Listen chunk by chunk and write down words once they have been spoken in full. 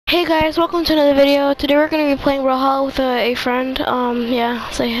Hey guys, welcome to another video. Today we're gonna be playing Brawlhalla with a friend. Yeah,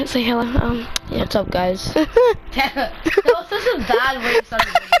 say hello. Yeah. What's up, guys? That was such a bad way to start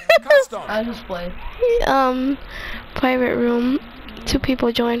the video. I just play. Private room. 2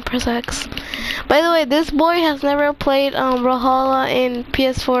 people join. Press X. By the way, this boy has never played Brawlhalla in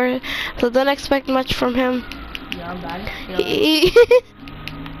PS4, so don't expect much from him. Yeah, I'm bad.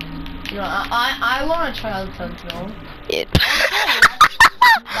 I want to try out Sentinel.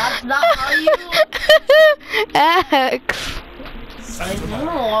 That's not how you. X.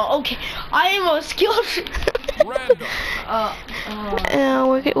 Okay, I am a skilled.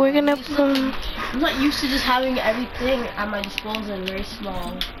 We're gonna. I'm not used to just having everything at my disposal and very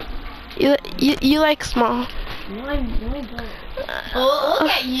small. You like small. No, I don't. Oh,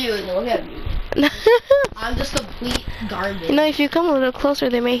 look at you! Look at me. I'm just complete garbage. You know, if you come a little closer,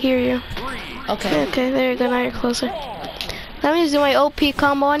 they may hear you. Okay. Okay, there you go. Now you're closer. Let me just do my OP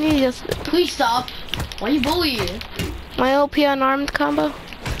combo on you. Just please stop. Why are you bullying? My OP unarmed combo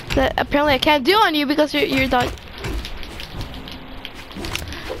that apparently I can't do on you because you're dog.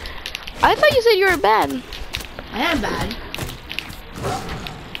 I thought you said you were bad. I am bad.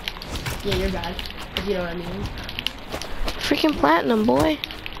 Yeah, you're bad. If you know what I mean. Freaking platinum, boy.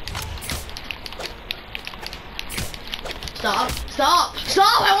 Stop! Stop!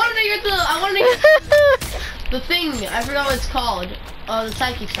 Stop! I wanted to get the thing. I forgot what it's called. The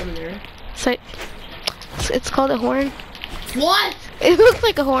psychic summoner. It's called a horn. What? It looks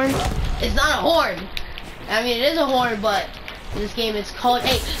like a horn. It's not a horn. I mean, it is a horn, but in this game it's called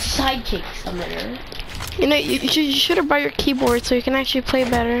a sidekick summoner. You know, you should have brought your keyboard so you can actually play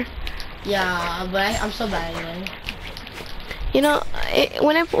better. Yeah, but I'm so bad anyway. You know,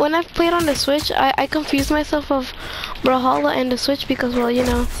 when I played on the Switch, I confused myself of Brawlhalla and the Switch because, well, you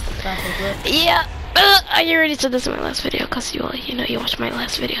know. Yeah. I already said this in my last video because you watched my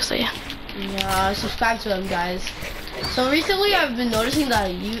last video, so yeah. Yeah, subscribe to him, guys. So recently, I've been noticing that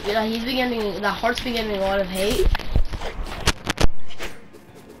Heart's been getting a lot of hate.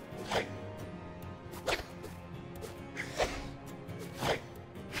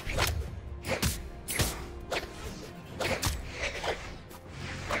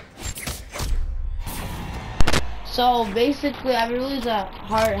 So basically, I realized that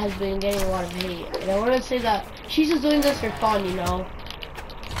Heart has been getting a lot of hate, and I want to say that she's just doing this for fun, you know.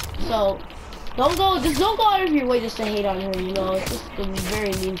 So don't go out of your way just to hate on her, you know. It's just a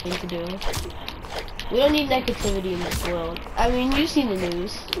very mean thing to do. We don't need negativity in this world. I mean, you've seen the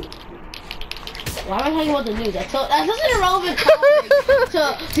news. Why am I talking about the news? That's such an irrelevant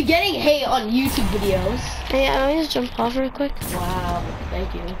topic to getting hate on YouTube videos. Hey, I just jump off real quick. Wow,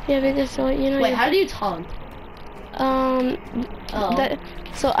 thank you. Yeah, because you know. Wait, how do you taunt?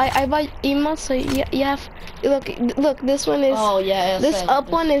 So I buy emotes, so you have, look, this one is, oh yeah, this up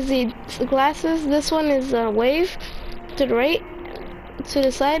one is the glasses, this one is wave, to the right, to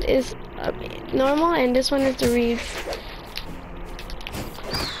the side is normal, and this one is the read.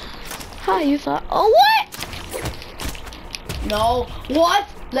 Huh, you thought, oh what? No, what?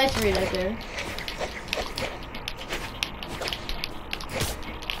 Nice read right there.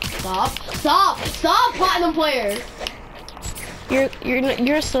 Stop, platinum player.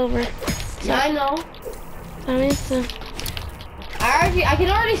 You're silver. Yeah, I know. I mean, so. I can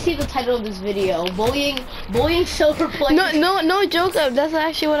already see the title of this video. Bullying silver players. No joke. That's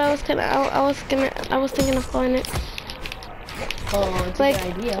actually what I was thinking of calling it. Oh, it's like,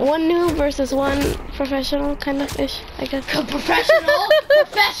 a good idea. One noob versus one professional, kind of ish, I guess. Professional?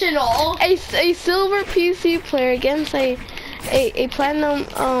 Professional? A silver PC player against a platinum,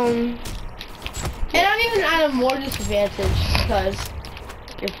 And I'm even at a more disadvantage because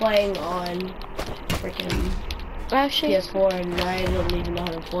you're playing on freaking PS4 and I don't even know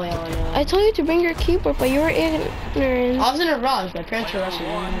how to play on I told you to bring your keyboard, but you were ignorant. I was in a rush. My parents were rushing.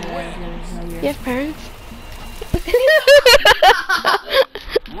 You have parents?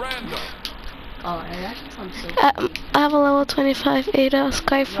 Random. Oh, that sounds so cool. I have a level 25 Ada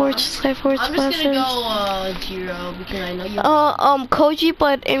Skyforge I'm just gonna go Jiro because I know you. Koji,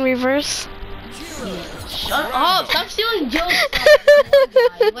 but in reverse. Shut up! Stop stealing jokes.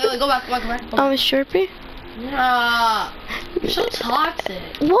 Wait, go back. Sharpie. Yeah. You're so toxic.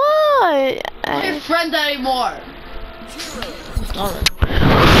 What? I'm not your friend anymore.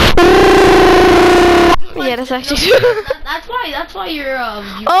 Yeah, that's actually true. That's why you're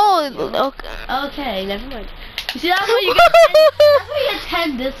oh, okay, never mind. You see, that's why you get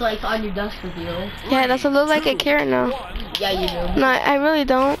 10 dislikes on your dust review. Yeah, that's a look like a carrot now. Yeah, you do. No, I really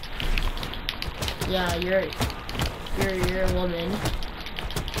don't. Yeah, you're a woman.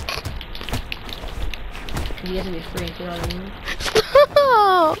 You get to be free, you know what I mean?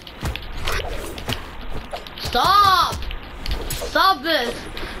 Stop! Stop! Stop this!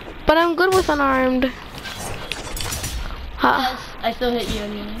 But I'm good with unarmed. Yes, I still hit you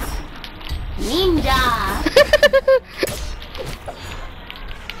anyway. Ninja!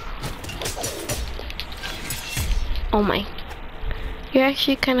 Oh my. You're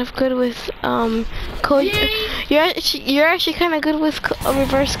actually kind of good with Koji. You're actually kind of good with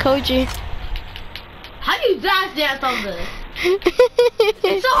reverse Koji. How do you dash dance on this?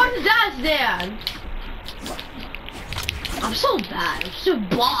 It's so hard to dash dance. I'm so bad. I'm so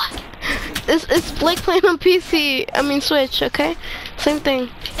bot. It's like playing on PC. I mean Switch. Okay, same thing.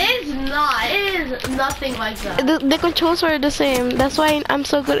 It's not. It is nothing like that. The controls are the same. That's why I'm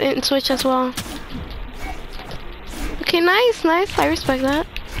so good in Switch as well. Okay, nice. I respect that.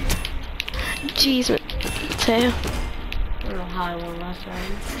 Jeez, Teo. I don't know how I won last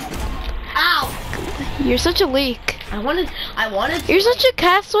round. Ow! You're such a leak. I wanted. You're such a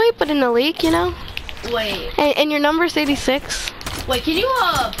castaway, but in a leak, you know. Wait. And your number's 86. Wait, can you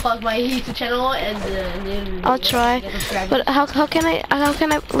plug my YouTube channel and I'll try. But how can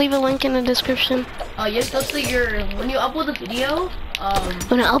I leave a link in the description? Oh, you're supposed to when you upload the video.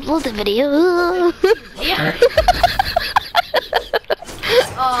 When I upload the video. Yeah.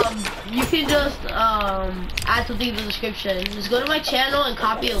 You can just add something in the description. Just go to my channel and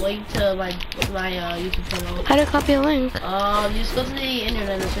copy a link to my YouTube channel. How do I copy a link? You just go to the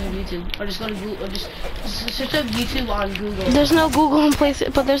internet and search YouTube, or just go to Google, or just search up YouTube on Google. There's no Google in place,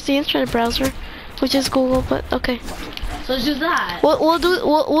 but there's the internet browser, which is Google. But okay. So it's just that.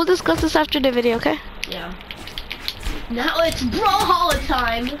 We'll discuss this after the video, okay? Yeah. Now it's Brawlhalla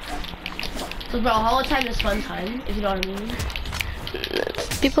time. So Brawlhalla time is fun time, if you know what I mean.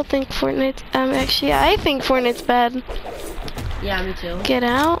 People think Fortnite. Actually, I think Fortnite's bad. Yeah, me too. Get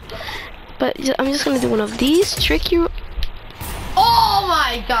out. But I'm just gonna do one of these. Trick you. Oh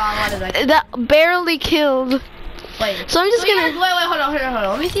my god! What did I? That barely killed. Wait. So I'm just gonna. Wait, hold on.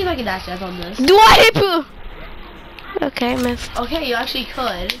 Let me see if I can dash dance on this. Do I poo? Okay, missed. Okay, you actually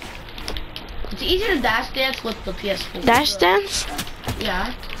could. It's easier to dash dance with the PS4. Dash dance?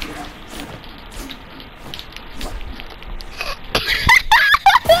 Yeah.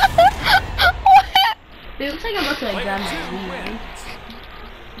 What? It looks like I'm about to examine it.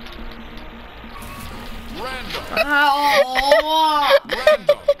 Oh!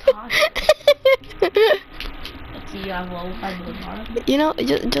 You know,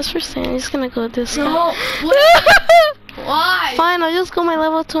 just for saying, I'm just gonna go this way. No! Why? Fine, I'll just go my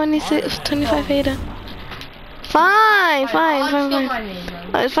level 26, 25 Ada. Fine.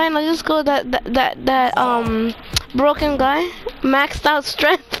 Fine, I'll just go that broken guy, maxed out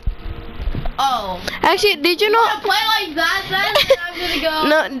strength. Oh. Actually, did you know? You wanna play like that then? I'm gonna go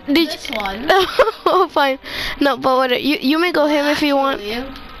no, did this one. Oh, fine. No, but what? You may go him if you want.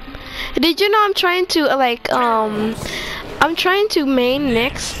 Did you know I'm trying to I'm trying to main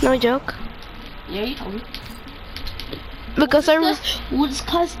next? No joke. Yeah, you told me. Because we'll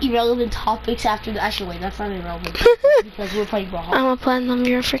discuss irrelevant topics after the. Actually, wait, that's not irrelevant because we're playing Brawlhalla. I'm a platinum.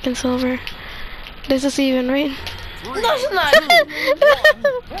 You're a freaking silver. This is even, right? No, it's not.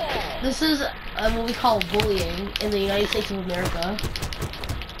 This is what we call bullying in the United States of America.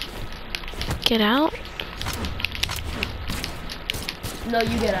 Get out. No,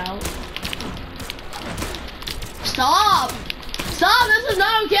 you get out. Stop! Stop! This is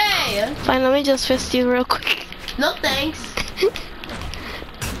not okay! Fine, let me just fist you real quick. No thanks.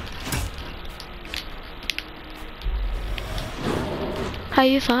 How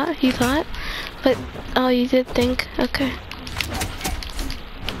you thought? You thought? But, oh, you did think. Okay.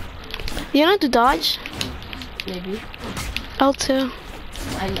 You know how to dodge? Maybe. L2.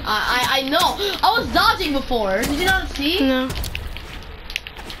 I know! I was dodging before! Did you not see? No.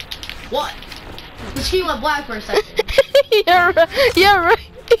 What? The screen went black for a second. Yeah, right. Yeah, right.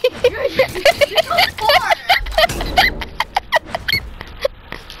 You're so far.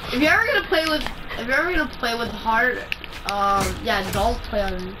 If you're ever gonna play with hard, yeah, don't play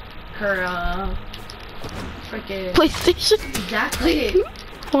on her freaking PlayStation. Exactly.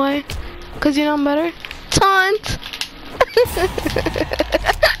 Why? Cause you know I'm better. Taunt.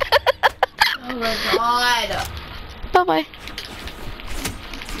 Oh my god. Bye bye.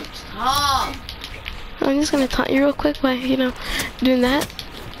 Stop. I'm just gonna taunt you real quick by, you know, doing that.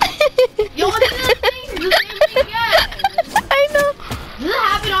 Yo, what is this thing? The same thing again. I know. Does it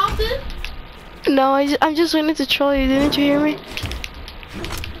happen often? No, I'm just waiting to troll you. Didn't you hear me?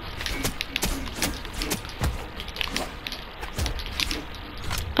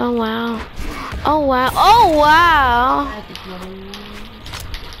 Oh wow. Oh wow. Oh wow.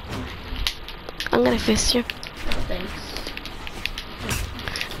 I'm gonna fist you. Thanks.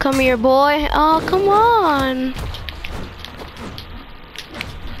 Come here, boy. Oh, come on.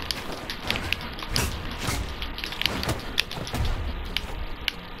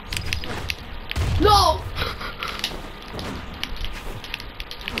 No!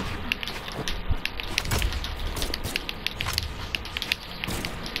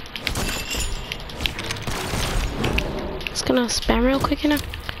 Just gonna spam real quick, you know.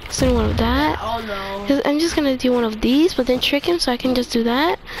 Just do one of that. Oh no. 'Cause I'm just gonna do one of these, but then trick him so I can just do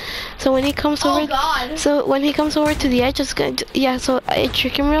that. So when he comes over, God. so when he comes over to the edge, just gonna, yeah. So I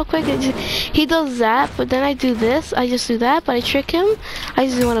trick him real quick. He does that, but then I do this. I just do that, but I trick him. I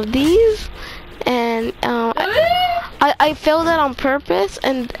just do one of these, and I failed that on purpose,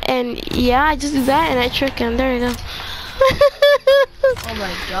 and yeah, I just do that and I trick him. There you go. Oh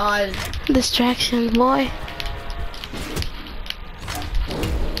my god. Distraction, boy.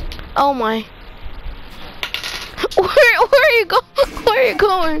 Oh my. Where are you going? Where are you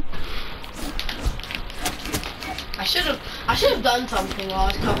going? I should have done something while I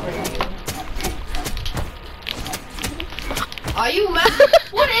was covering you. Are you mad?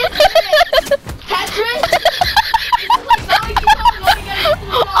 What is this? Tetris?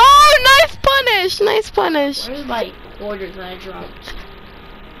 Oh, nice punish! Nice punish. Where's my orders that I dropped?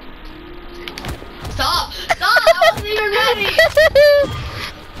 Stop! Stop! I wasn't even ready!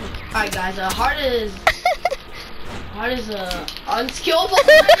 Alright guys, heart is unskillful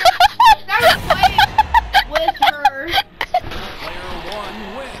player. Never played with her. Player one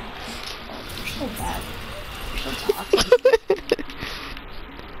win. You're so bad. You're so toxic.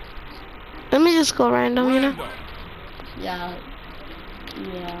 Let me just go random, you know? Yeah.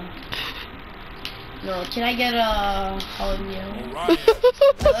 Yeah. No, can I get a jalapeno?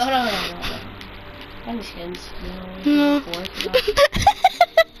 No. Any skins? No.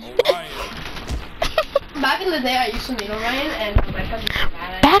 Back in the day, I used to meet Orion, and my friends were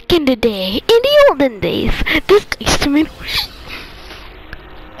mad at me. Back in the day, in the olden days, this used to mean.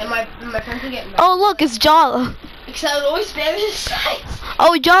 And my friends would get mad. Oh, look, it's Jala. Because I would always spam his sites.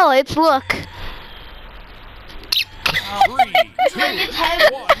 Oh, Jala, it's look. 3, 2,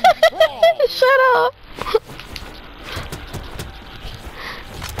 1, brawl. Shut up.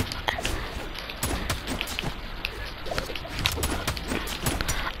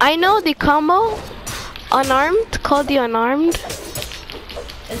 I know the combo, unarmed, called the unarmed.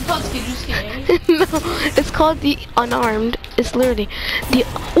 Is it called Skidoo? No, it's called the unarmed. It's literally the.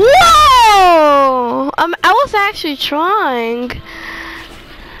 Whoa! I was actually trying.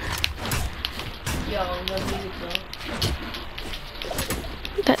 Yo, what music though?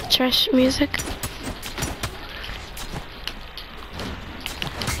 That trash music.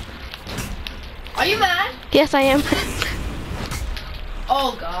 Are you mad? Yes, I am.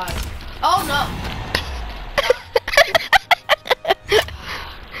 Oh god. Oh no.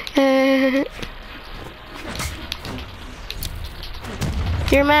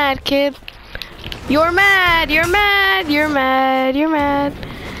 You're mad, kid. You're mad. You're mad. You're mad. You're mad.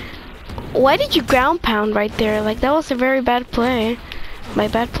 Why did you ground pound right there? Like that was a very bad play. My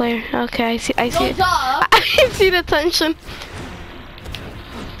bad player. Okay, I see. I see. No, duh. I see the tension.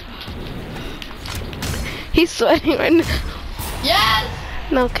 He's sweating right now. Yes.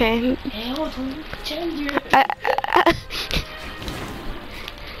 Okay. Hey, hold on. Change your.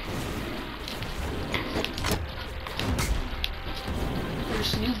 Your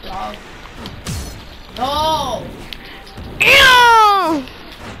Snoop Dogg. No. Ew!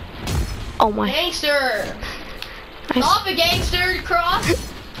 Oh my. Gangster. Stop it, gangster. Cross.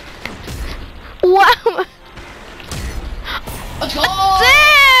 Wow. Let's go.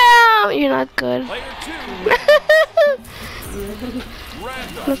 Damn! You're not good. Player 2,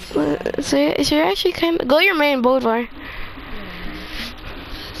 random. So you're actually kind of go your main Bodvar.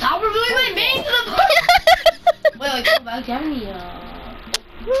 Stop removing my main to the wait, come back. Do you have any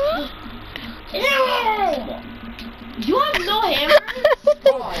Ew! You have no hammer?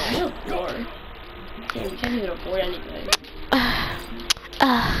 Oh, you're a poor. Damn, you can't even afford anything.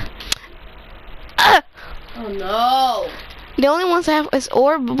 Oh no! The only ones I have is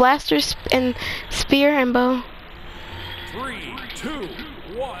orb, blasters, and spear and bow. 3, 2,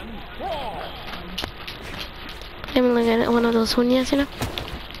 1, brawl. Let me look at one of those uñas, you know.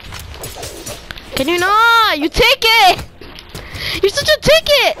 Can you not? You take it! You're such a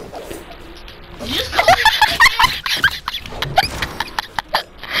ticket! Did you just call me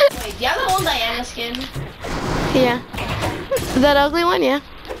Wait, do you have the whole Diana skin? Yeah. That ugly one, yeah.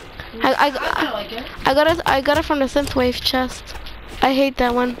 I kinda like it. I got it from the synthwave chest. I hate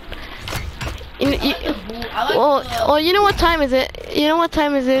that one. Well, you know what time is it? You know what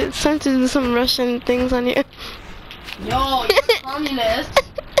time is it? It's time to do some Russian things on you. Yo, you're a communist.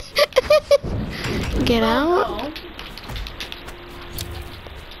 Get out. No.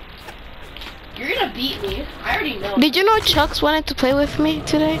 You're gonna beat me. I already know. Did you know Chucks wanted to play with me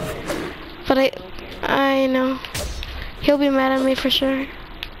today? But I know. He'll be mad at me for sure.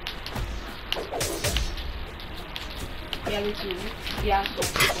 Yeah, me too. Yeah.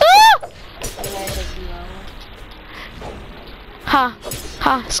 Ha.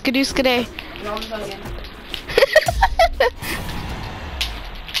 Ha. Skidoo skiday. No, I'm bugging.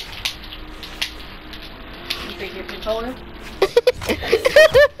 You take your controller?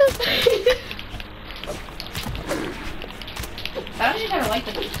 I actually kind of like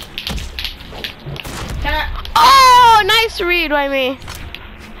the beat. Oh, nice read by me.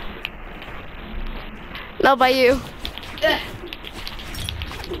 No, by you.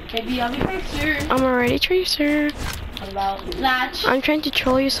 Maybe I'll be tracer. I'm already tracer. What about Snatch? I'm trying to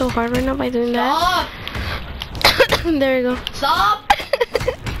troll you so hard right now by doing Stop! that. There you go. Stop!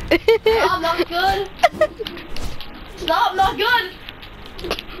 Stop, not good. Stop, not good.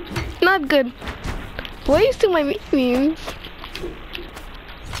 Not good. Why are you stealing my memes?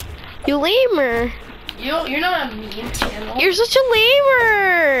 You lamer. You're not a meme channel. You're such a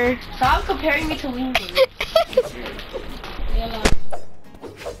lamer. Stop comparing me to Lindsay.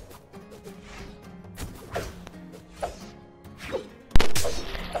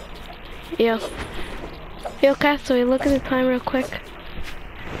 Yeah. Yo, Castaway, look at the time real quick.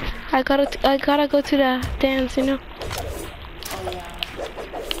 I gotta go to the dance, you know. Oh yeah.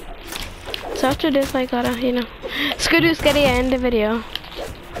 So after this, I gotta, you know, Skidoo skiddy end the video.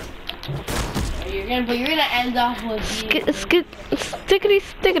 But you're gonna end off with Stickity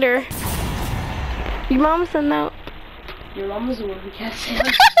sticker. Your mom sent out. Your mom was a word we can't say.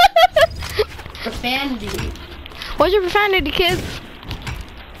 Profanity. What's your profanity, kids?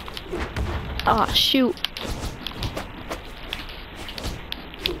 Oh shoot.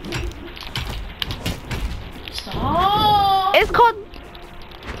 Stop. It's called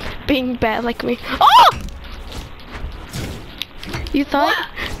being bad like me. Oh! You thought? What?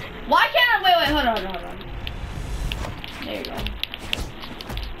 Why can't I? Wait, hold on. There you go.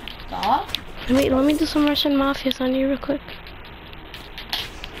 Stop. Wait, let me do some Russian mafias on you real quick.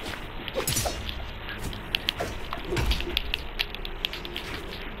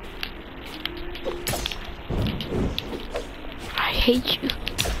 I hate you.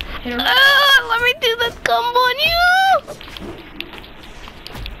 Let me do the combo on you!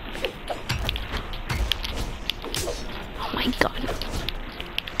 Oh my god.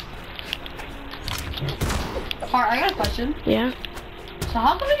 Heart, I got a question. Yeah? So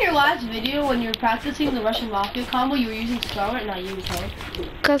how come in your last video when you were practicing the Russian Mafia combo you were using Scarlet, not you, okay?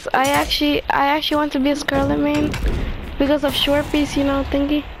 Cause I actually want to be a Scarlet main because of short piece, you know,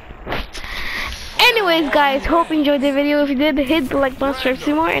 thingy. Anyways, guys, hope you enjoyed the video. If you did, hit the like button, subscribe,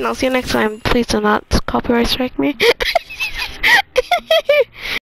 see more, and I'll see you next time. Please do not copyright strike me.